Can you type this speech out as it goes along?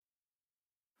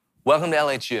Welcome to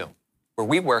LHU, where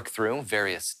we work through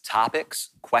various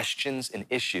topics, questions, and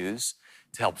issues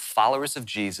to help followers of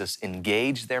Jesus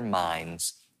engage their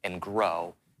minds and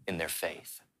grow in their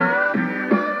faith.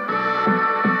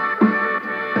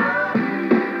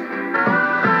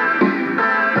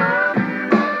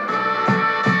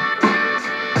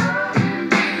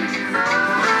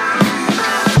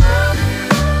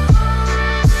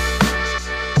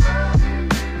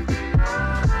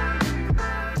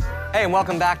 Hey, and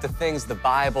welcome back to Things the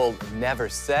Bible Never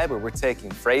Said, where we're taking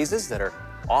phrases that are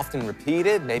often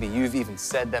repeated, maybe you've even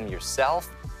said them yourself,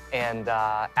 and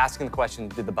asking the question,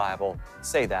 did the Bible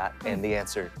say that? And the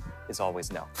answer is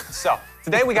always no. So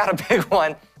today we got a big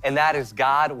one, and that is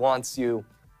God wants you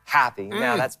happy.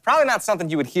 Now, that's probably not something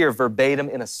you would hear verbatim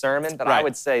in a sermon, but I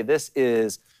would say this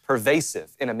is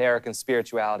pervasive in American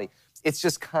spirituality. It's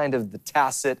just kind of the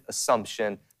tacit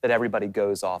assumption that everybody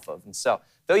goes off of. And so,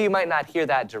 though you might not hear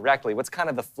that directly, what's kind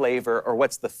of the flavor or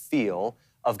what's the feel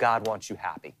of God wants you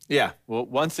happy? Yeah, well,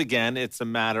 once again, it's a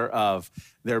matter of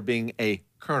there being a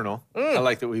kernel. I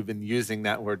like that we've been using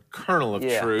that word, kernel of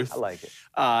truth. I like it.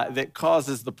 That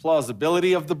causes the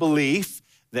plausibility of the belief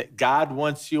that God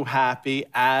wants you happy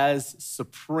as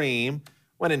supreme,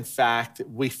 when in fact,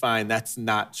 we find that's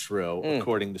not true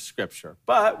according to Scripture.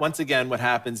 But once again, what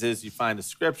happens is you find a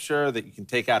Scripture that you can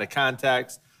take out of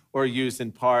context or use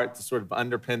in part to sort of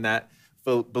underpin that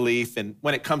belief. And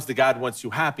when it comes to God wants you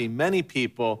happy, many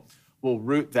people will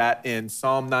root that in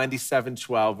Psalm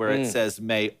 97:12, where it says,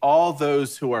 may all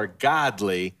those who are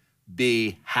godly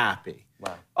be happy.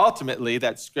 Wow. Ultimately,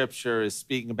 that scripture is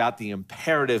speaking about the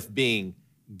imperative being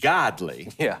godly,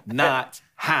 not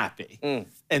happy.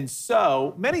 And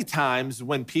so many times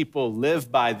when people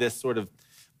live by this sort of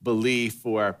belief,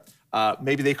 or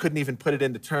maybe they couldn't even put it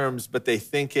into terms, but they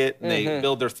think it and they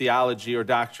build their theology or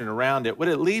doctrine around it, what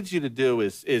it leads you to do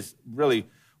is really,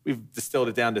 we've distilled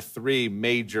it down to three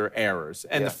major errors.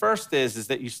 And the first is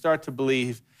that you start to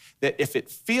believe that if it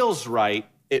feels right,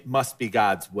 it must be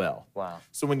God's will. Wow.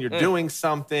 So when you're doing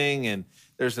something and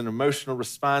there's an emotional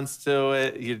response to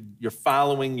it, you're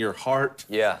following your heart,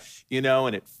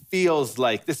 and it feels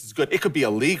like this is good. It could be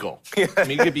illegal. I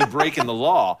mean, you could be breaking the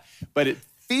law, but it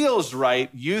feels right.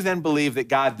 You then believe that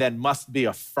God then must be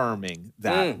affirming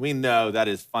that. We know that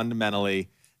is fundamentally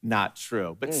not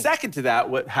true. But second to that,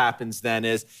 what happens then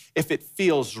is if it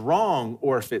feels wrong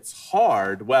or if it's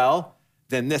hard, well,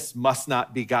 then this must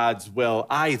not be God's will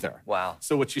either. Wow.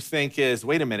 So what you think is,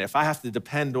 wait a minute, if I have to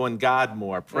depend on God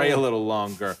more, pray a little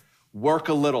longer, work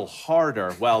a little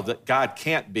harder, well, God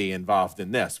can't be involved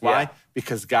in this. Why?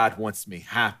 Because God wants me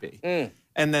happy.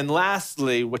 And then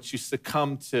lastly, what you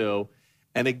succumb to,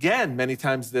 and again, many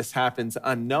times this happens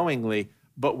unknowingly,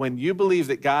 but when you believe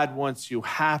that God wants you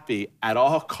happy at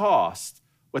all cost,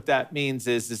 what that means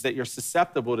is that you're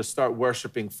susceptible to start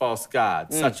worshiping false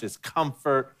gods, such as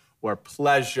comfort or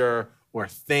pleasure or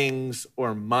things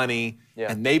or money,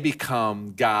 and they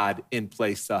become God in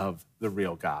place of the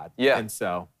real God. And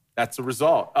so that's a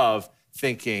result of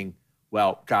thinking,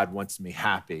 well, God wants me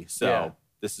happy, so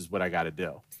this is what I got to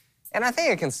do. And I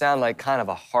think it can sound like kind of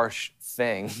a harsh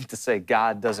thing to say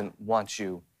God doesn't want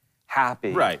you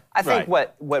happy. Right. I think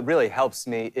what really helps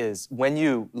me is when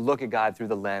you look at God through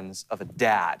the lens of a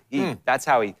dad. That's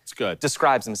how he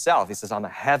describes himself. He says, I'm a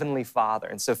heavenly father.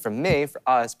 And so for me, for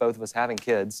us, both of us having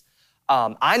kids,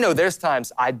 I know there's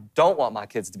times I don't want my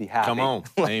kids to be happy. Come on.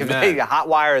 Like they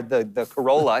hotwire the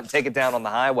Corolla and take it down on the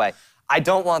highway. I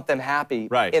don't want them happy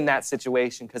in that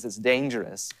situation because it's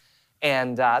dangerous.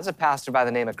 And there's a pastor by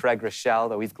the name of Craig Rochelle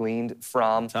that we've gleaned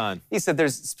from. He said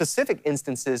there's specific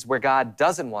instances where God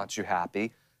doesn't want you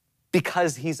happy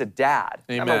because he's a dad.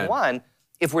 Number one,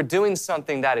 if we're doing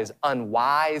something that is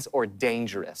unwise or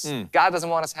dangerous, God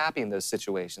doesn't want us happy in those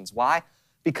situations. Why?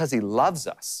 Because he loves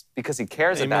us, because he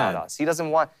cares about us. He doesn't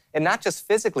want, and not just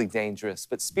physically dangerous,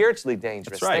 but spiritually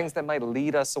dangerous, things that might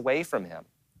lead us away from him.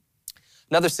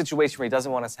 Another situation where he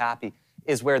doesn't want us happy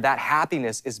is where that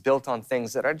happiness is built on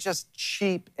things that are just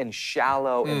cheap and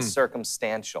shallow and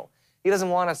circumstantial. He doesn't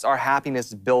want our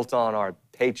happiness built on our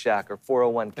paycheck or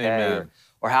 401k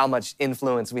or how much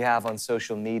influence we have on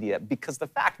social media, because the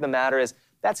fact of the matter is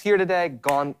that's here today,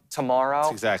 gone tomorrow.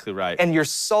 That's exactly right. And your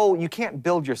soul, you can't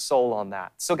build your soul on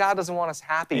that. So God doesn't want us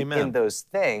happy in those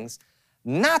things.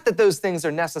 Not that those things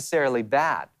are necessarily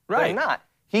bad. They're not.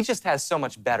 He just has so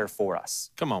much better for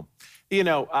us. Come on. You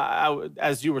know,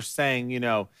 as you were saying, you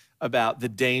know, about the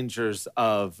dangers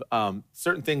of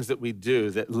certain things that we do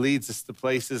that leads us to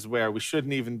places where we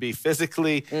shouldn't even be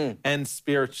physically and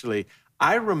spiritually.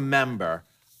 I remember,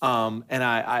 and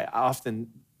I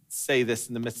often say this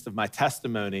in the midst of my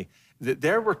testimony, that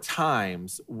there were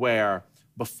times where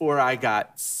before I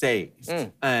got saved.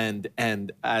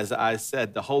 And as I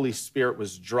said, the Holy Spirit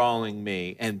was drawing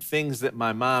me, and things that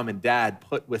my mom and dad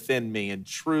put within me and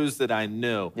truths that I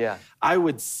knew. Yeah. I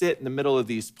would sit in the middle of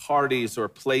these parties or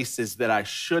places that I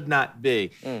should not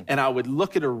be, and I would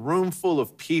look at a room full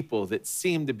of people that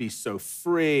seemed to be so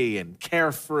free and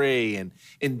carefree and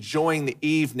enjoying the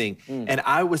evening, and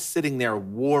I was sitting there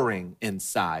warring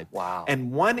inside. Wow.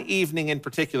 And one evening in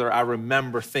particular, I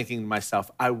remember thinking to myself,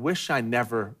 I wish I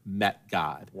never met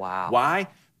God. Wow. Why?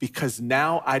 Because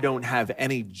now I don't have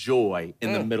any joy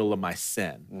in the middle of my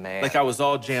sin. Man. Like I was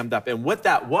all jammed up. And what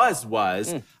that was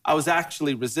I was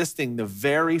actually resisting the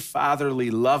very fatherly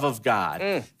love of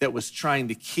God that was trying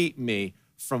to keep me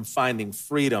from finding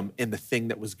freedom in the thing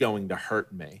that was going to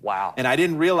hurt me. Wow. And I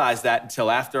didn't realize that until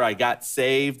after I got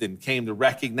saved and came to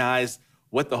recognize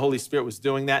what the Holy Spirit was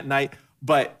doing that night.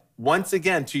 But once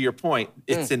again, to your point,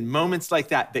 it's in moments like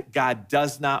that that God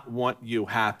does not want you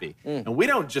happy. And we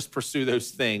don't just pursue those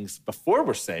things before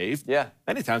we're saved. Yeah.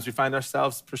 Many times we find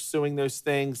ourselves pursuing those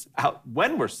things out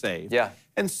when we're saved. Yeah.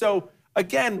 And so,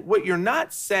 again, what you're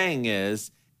not saying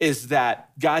is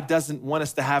that God doesn't want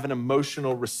us to have an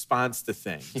emotional response to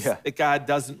things. Yeah. That God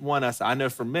doesn't want us. I know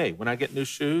for me, when I get new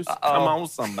shoes, come on,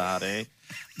 somebody.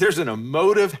 There's an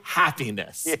emotive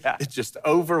happiness. Yeah. It just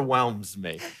overwhelms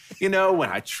me. You know, when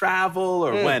I travel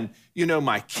or when, you know,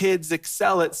 my kids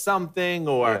excel at something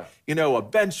or, you know, a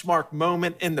benchmark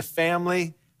moment in the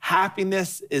family,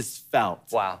 happiness is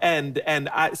felt. Wow.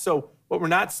 So what we're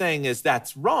not saying is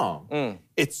that's wrong.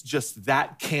 It's just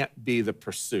that can't be the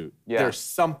pursuit. Yeah. There's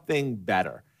something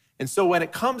better. And so when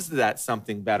it comes to that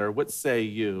something better, what say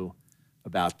you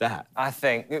about that? I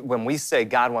think when we say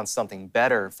God wants something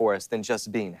better for us than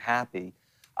just being happy,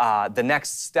 the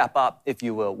next step up, if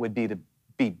you will, would be to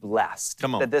be blessed.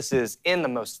 Come on. That this is in the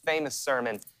most famous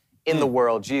sermon in the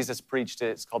world. Jesus preached it.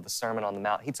 It's called the Sermon on the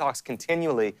Mount. He talks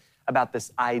continually about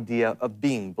this idea of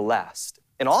being blessed.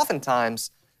 And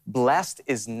oftentimes, blessed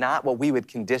is not what we would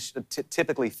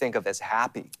typically think of as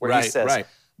happy, where he says,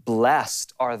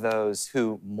 blessed are those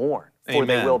who mourn, for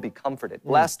they will be comforted.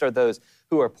 Blessed are those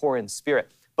who are poor in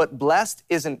spirit. But blessed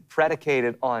isn't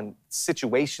predicated on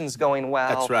situations going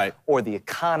well. That's right. Or the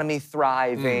economy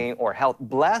thriving or health.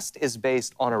 Blessed is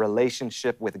based on a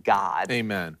relationship with God.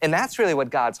 Amen. And that's really what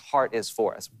God's heart is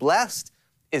for us. Blessed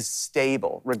is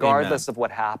stable regardless of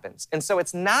what happens. And so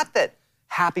it's not that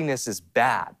happiness is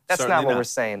bad. That's Certainly not what not. we're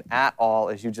saying at all,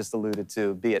 as you just alluded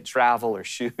to, be it travel or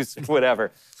shoes or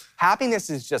whatever. Happiness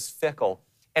is just fickle.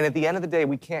 And at the end of the day,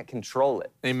 we can't control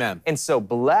it. Amen. And so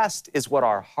blessed is what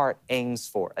our heart aims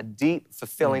for, a deep,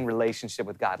 fulfilling relationship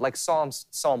with God. Like Psalm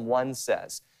 1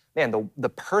 says, man, the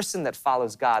person that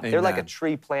follows God, they're like a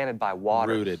tree planted by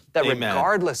water. Rooted. That Amen.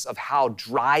 regardless of how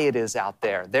dry it is out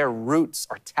there, their roots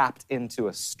are tapped into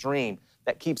a stream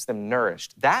that keeps them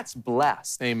nourished. That's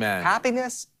blessed. Amen.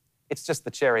 Happiness, it's just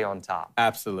the cherry on top.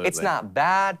 Absolutely. It's not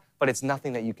bad, but it's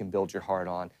nothing that you can build your heart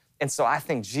on. And so I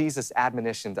think Jesus'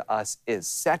 admonition to us is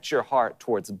set your heart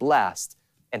towards blessed,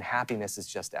 and happiness is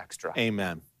just extra.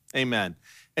 Amen. Amen.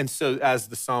 And so as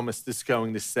the psalmist is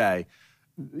going to say,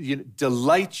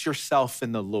 delight yourself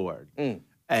in the Lord,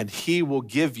 and he will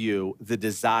give you the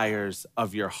desires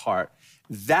of your heart.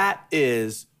 That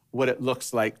is what it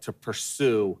looks like to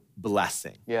pursue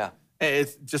blessing. Yeah.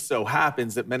 It just so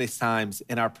happens that many times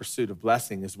in our pursuit of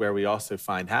blessing is where we also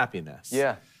find happiness.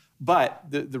 Yeah. But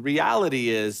the reality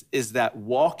is that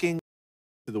walking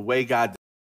to the way God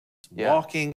does,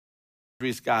 walking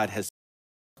in God has,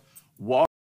 walking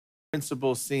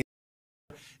principles seen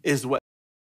is what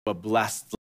a blessed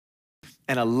life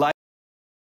and a life